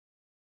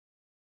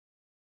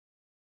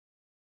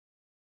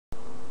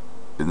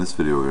In this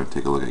video we're going to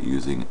take a look at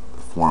using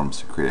forms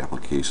to create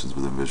applications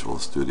within Visual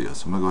Studio.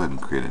 So I'm going to go ahead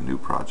and create a new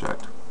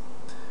project.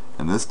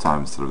 And this time,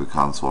 instead of the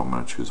console, I'm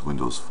going to choose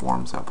Windows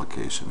Forms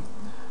application.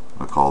 I'm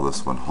going to call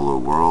this one Hello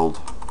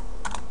World.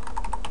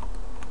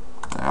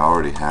 I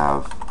already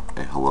have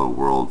a Hello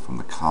World from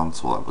the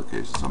console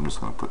application, so I'm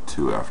just going to put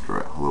 2 after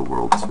it, Hello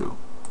World 2.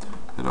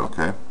 Hit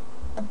OK.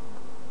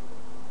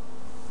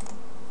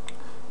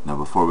 Now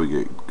before we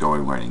get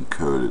going writing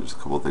code, there's a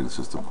couple of things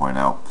just to point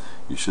out.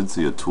 You should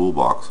see a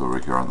toolbox over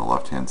here on the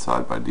left hand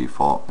side by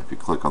default. If you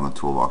click on the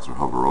toolbox or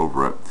hover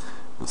over it,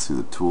 you'll see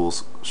the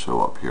tools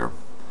show up here.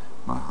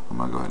 I'm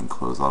going to go ahead and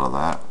close out of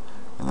that.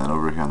 And then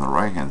over here on the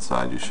right hand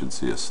side you should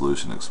see a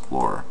Solution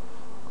Explorer.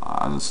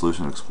 On the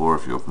Solution Explorer,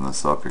 if you open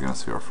this up, you're going to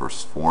see our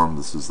first form.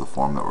 This is the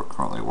form that we're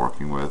currently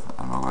working with.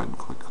 I'm going to go ahead and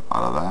click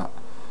out of that,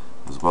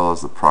 as well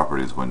as the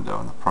Properties window.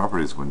 And the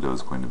Properties window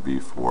is going to be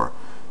for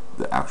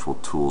the actual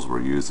tools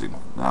we're using.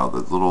 Now the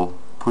little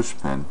push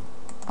pin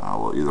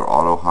will either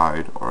auto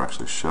hide or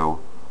actually show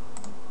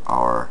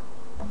our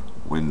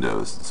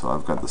windows. So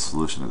I've got the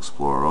Solution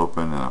Explorer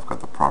open and I've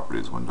got the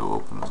Properties window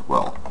open as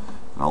well.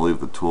 And I'll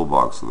leave the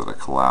toolbox so that it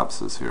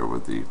collapses here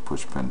with the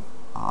push pin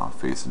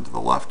facing to the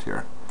left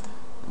here.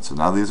 And so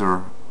now these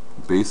are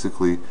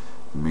basically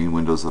the main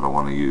windows that I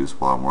want to use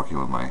while I'm working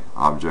with my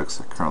objects.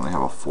 I currently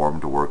have a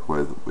form to work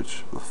with,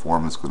 which the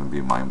form is going to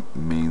be my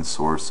main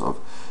source of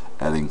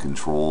adding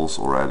controls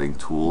or adding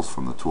tools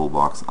from the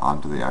toolbox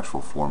onto the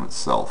actual form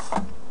itself.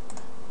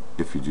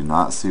 If you do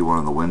not see one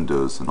of the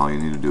windows, then all you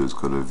need to do is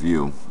go to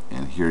View,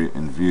 and here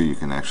in View you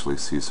can actually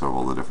see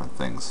several of the different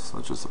things,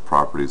 such as the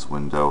Properties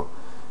window.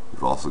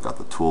 You've also got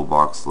the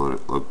toolbox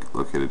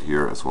located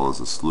here, as well as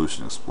the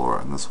Solution Explorer,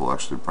 and this will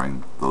actually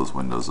bring those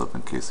windows up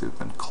in case they've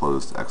been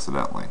closed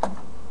accidentally.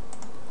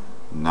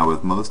 Now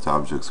with most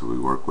objects that we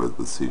work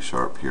with C#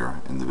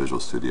 here in the Visual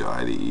Studio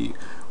IDE,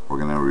 we're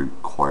going to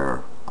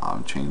require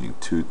changing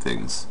 2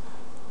 things.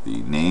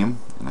 The name,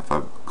 and if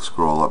I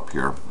scroll up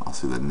here I'll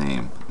see the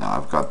name. Now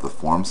I've got the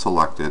form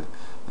selected,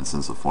 and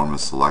since the form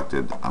is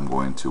selected I'm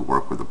going to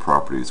work with the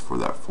properties for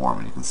that form,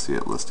 and you can see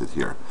it listed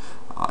here.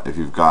 If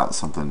you've got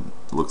something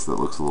that looks a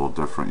little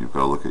different, you've got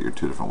to look at your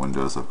 2 different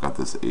windows. I've got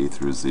this A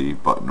through Z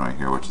button right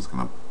here, which is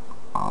going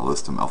to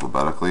list them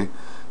alphabetically,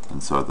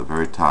 and so at the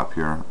very top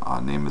here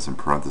name is in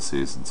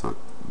parentheses, and so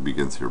it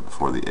begins here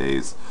before the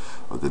A's.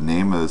 But the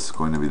name is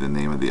going to be the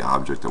name of the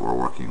object that we're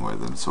working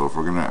with, and so if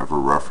we're going to ever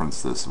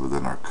reference this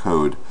within our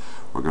code,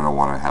 we're going to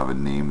want to have a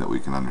name that we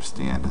can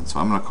understand. And so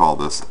I'm going to call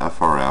this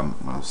FRM.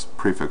 I'm going to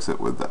prefix it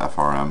with the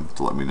FRM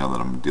to let me know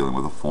that I'm dealing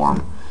with a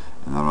form,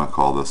 and then I'm going to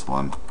call this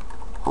one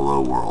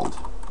Hello World.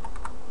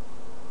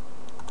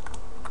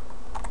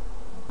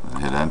 And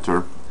then hit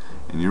enter.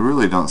 And you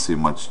really don't see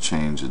much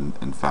change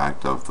in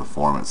fact of the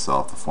form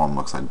itself. The form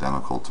looks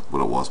identical to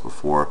what it was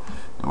before,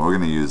 and we're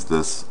going to use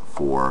this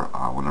for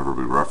whenever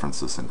we reference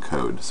this in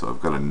code. So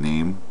I've got a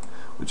name,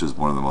 which is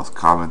one of the most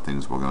common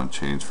things we're going to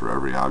change for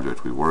every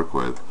object we work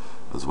with,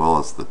 as well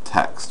as the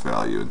text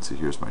value. And so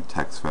here's my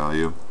text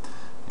value,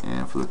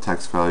 and for the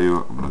text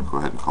value I'm going to go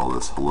ahead and call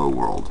this Hello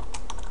World.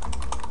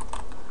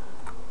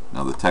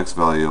 Now the text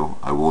value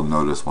I will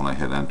notice when I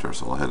hit enter,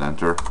 so I'll hit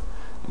enter,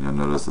 and you'll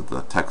notice that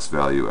the text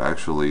value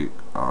actually,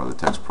 or the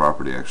text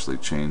property actually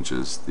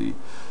changes the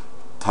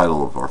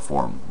title of our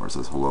form, where it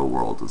says Hello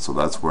World, and so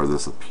that's where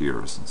this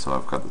appears. And so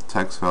I've got the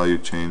text value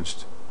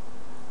changed,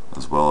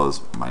 as well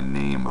as my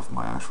name of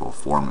my actual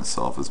form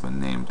itself has been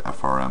named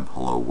FRM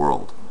Hello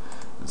World.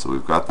 And so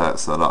we've got that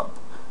set up.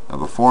 Now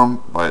the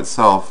form by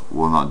itself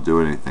will not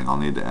do anything. I'll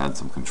need to add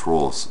some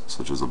controls,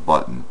 such as a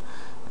button.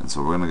 And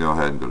so we're going to go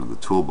ahead and go to the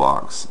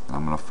toolbox, and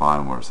I'm going to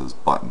find where it says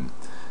button.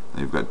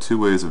 Now you've got 2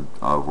 ways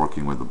of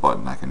working with the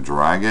button. I can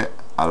drag it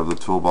out of the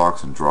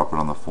toolbox and drop it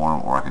on the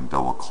form, or I can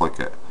double click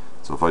it.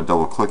 So if I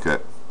double click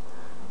it,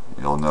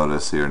 you'll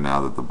notice here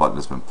now that the button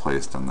has been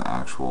placed on the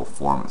actual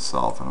form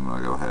itself, and I'm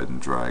going to go ahead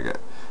and drag it.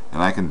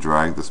 And I can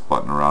drag this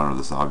button around or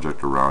this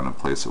object around and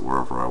place it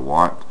wherever I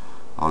want.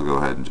 I'll go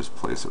ahead and just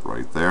place it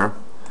right there.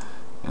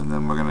 And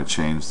then we're going to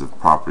change the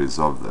properties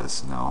of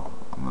this. Now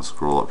I'm going to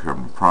scroll up here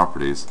on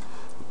properties.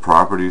 The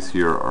properties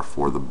here are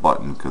for the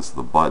button because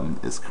the button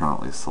is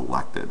currently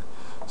selected.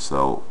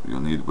 So you'll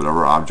need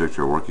whatever object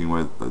you're working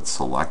with that's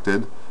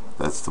selected.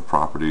 That's the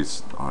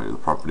properties, the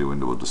property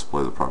window will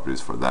display the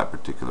properties for that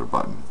particular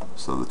button.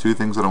 So the 2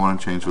 things that I want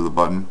to change for the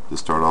button to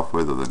start off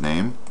with are the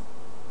name,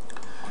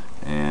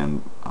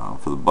 and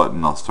for the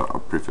button I'll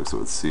prefix it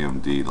with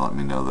CMD to let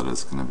me know that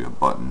it's going to be a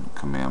button,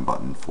 command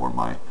button for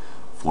my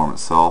form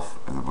itself,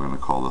 and then we're going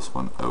to call this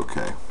one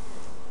OK.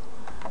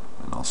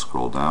 And I'll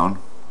scroll down,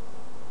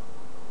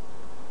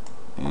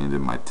 and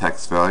in my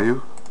text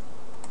value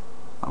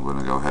I'm going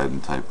to go ahead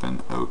and type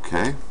in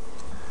OK.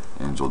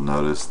 And you'll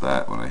notice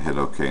that when I hit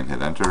OK and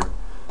hit enter,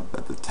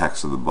 that the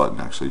text of the button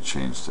actually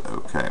changed to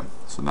OK.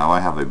 So now I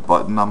have a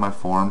button on my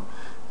form,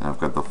 and I've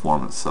got the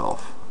form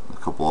itself. A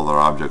couple other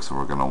objects that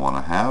we're going to want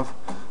to have.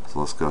 So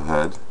let's go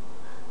ahead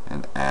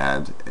and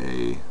add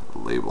a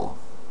label.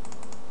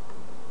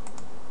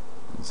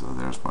 And so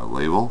there's my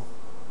label.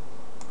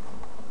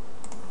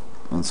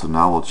 And so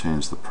now we'll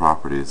change the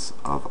properties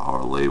of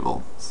our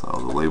label. So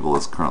the label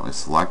is currently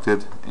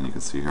selected, and you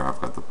can see here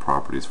I've got the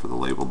properties for the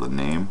label, the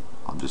name.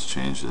 I'll just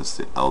change this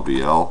to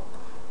LBL,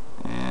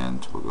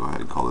 and we'll go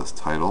ahead and call this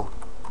title.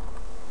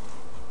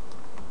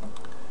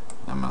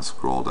 I'm going to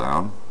scroll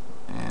down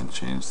and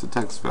change the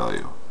text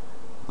value.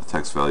 The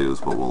text value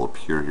is what will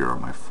appear here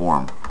on my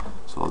form.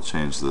 So I'll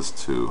change this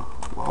to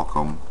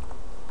welcome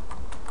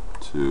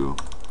to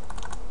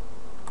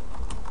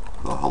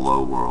the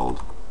Hello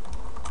World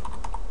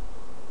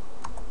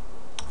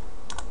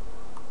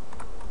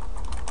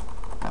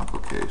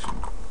application.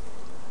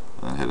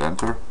 And then hit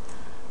enter,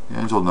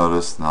 and you'll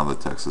notice now the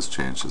text has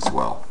changed as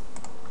well.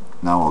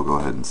 Now we'll go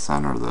ahead and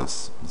center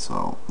this.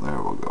 So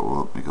there we'll go.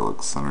 We'll make it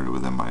look centered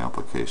within my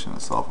application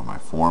itself on my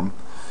form.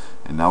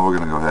 And now we're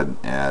going to go ahead and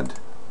add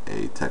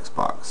a text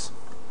box.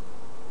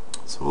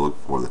 So we'll look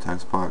for the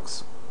text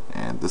box,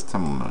 and this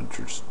time I'm going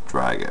to just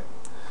drag it.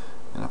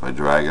 And if I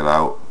drag it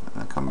out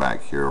and come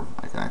back here,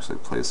 I can actually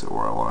place it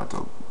where I want it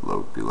to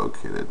be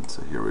located.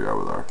 So here we are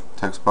with our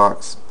text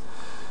box.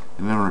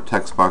 And in our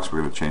text box, we're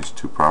going to change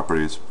two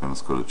properties. Then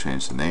let's go to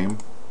change the name.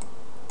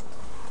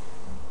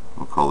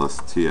 We'll call this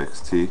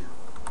TXT,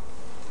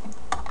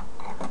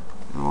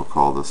 and we'll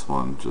call this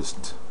one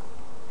just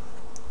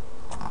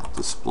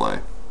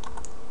display.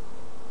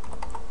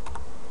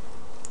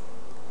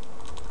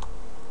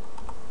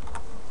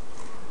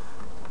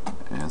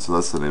 And so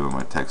that's the name of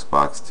my text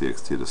box,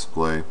 TXT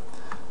display.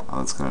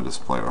 That's going to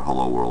display our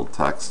Hello World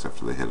text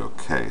after they hit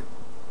OK.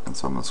 And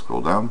so I'm going to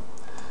scroll down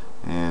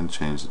and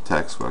change the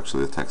text. Well,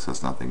 actually the text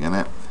has nothing in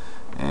it,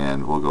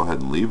 and we'll go ahead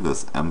and leave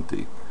this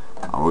empty.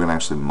 We're going to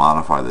actually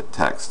modify the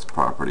text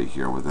property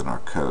here within our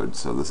code.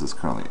 So this is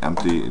currently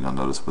empty, and you'll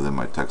notice within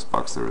my text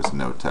box there is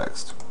no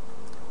text.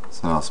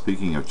 So now,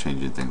 speaking of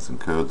changing things in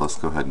code, let's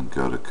go ahead and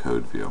go to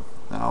code view.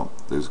 Now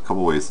there's a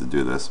couple ways to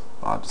do this.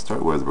 To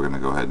start with, we're going to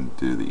go ahead and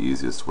do the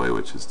easiest way,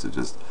 which is to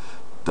just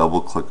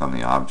double click on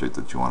the object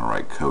that you want to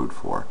write code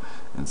for.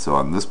 And so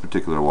on this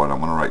particular one, I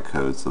want to write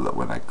code so that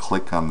when I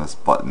click on this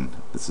button,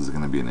 this is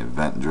going to be an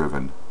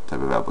event-driven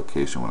type of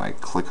application. When I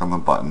click on the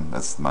button,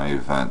 that's my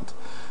event.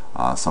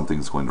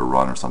 Something's going to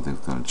run or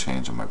something's going to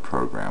change in my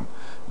program.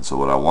 And so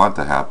what I want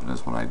to happen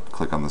is when I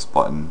click on this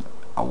button,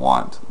 I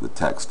want the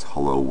text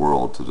Hello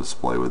World to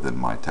display within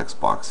my text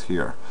box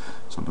here.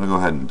 So I'm going to go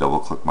ahead and double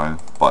click my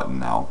button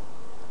now,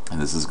 and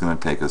this is going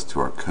to take us to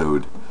our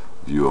code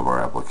view of our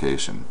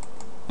application.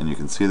 And you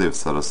can see they've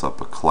set us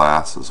up a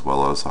class as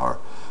well as our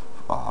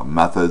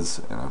methods,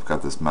 and I've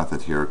got this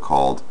method here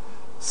called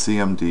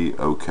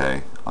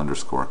cmdok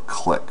underscore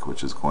click,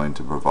 which is going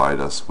to provide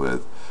us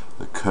with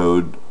the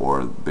code,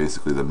 or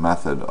basically the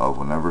method of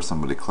whenever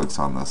somebody clicks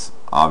on this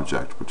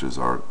object, which is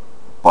our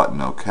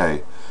button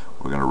OK,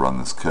 we're going to run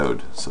this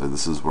code. So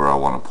this is where I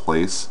want to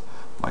place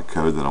my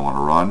code that I want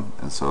to run.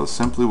 And so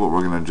simply what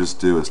we're going to just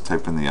do is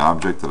type in the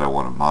object that I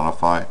want to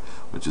modify,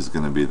 which is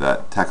going to be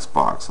that text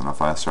box. And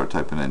if I start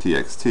typing in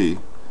txt,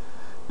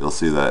 you'll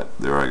see that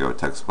there I go,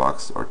 text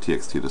box, or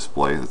txt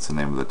display. That's the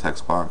name of the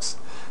text box.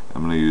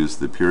 I'm going to use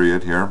the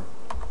period here,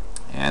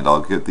 and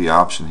I'll get the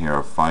option here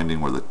of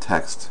finding where the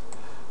text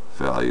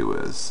value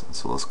is.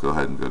 So let's go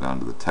ahead and go down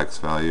to the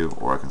text value,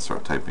 or I can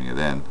start typing it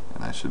in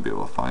and I should be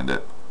able to find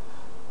it.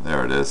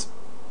 There it is.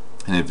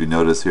 And if you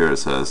notice here, it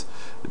says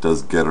it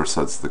does get or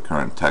sets the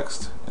current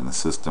text in the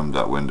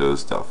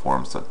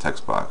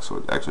system.windows.forms.text box. So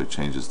it actually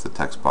changes the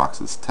text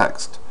box's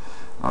text.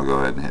 And I'll go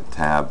ahead and hit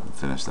tab and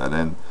finish that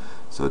in.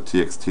 So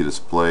txt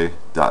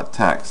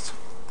display.text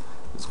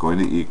is going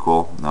to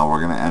equal, now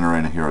we're going to enter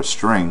in here a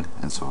string,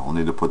 and so I'll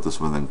need to put this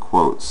within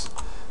quotes.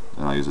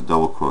 And I'll use a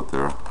double quote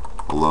there,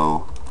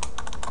 Hello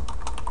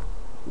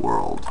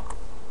World.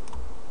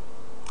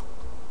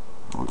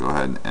 We'll go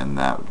ahead and end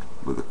that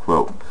with a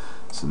quote.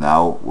 So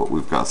now what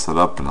we've got set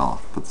up, and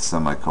I'll put the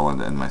semicolon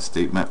to end my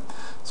statement.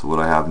 So what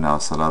I have now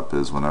set up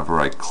is whenever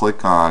I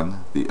click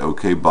on the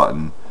OK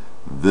button,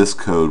 this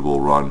code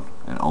will run,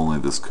 and only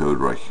this code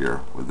right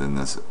here within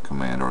this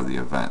command or the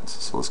event.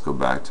 So let's go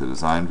back to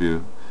design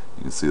view.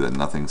 You can see that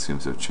nothing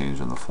seems to have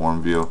changed in the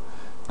form view.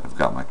 I've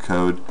got my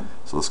code.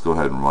 So let's go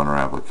ahead and run our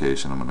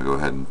application. I'm going to go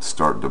ahead and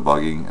start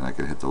debugging, and I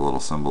can hit the little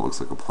symbol, looks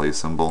like a play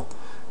symbol,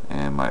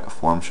 and my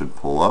form should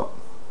pull up.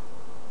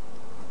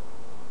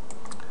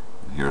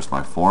 Here's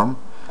my form.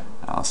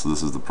 So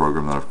this is the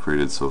program that I've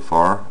created so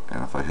far,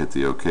 and if I hit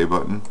the OK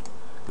button,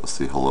 you'll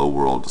see Hello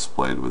World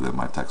displayed within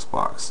my text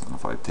box. And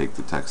if I take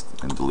the text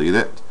and delete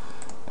it,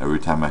 every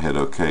time I hit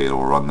OK, it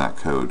will run that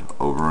code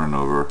over and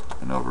over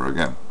and over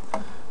again.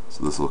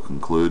 So this will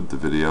conclude the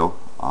video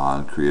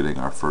on creating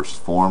our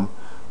first form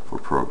for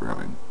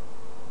programming.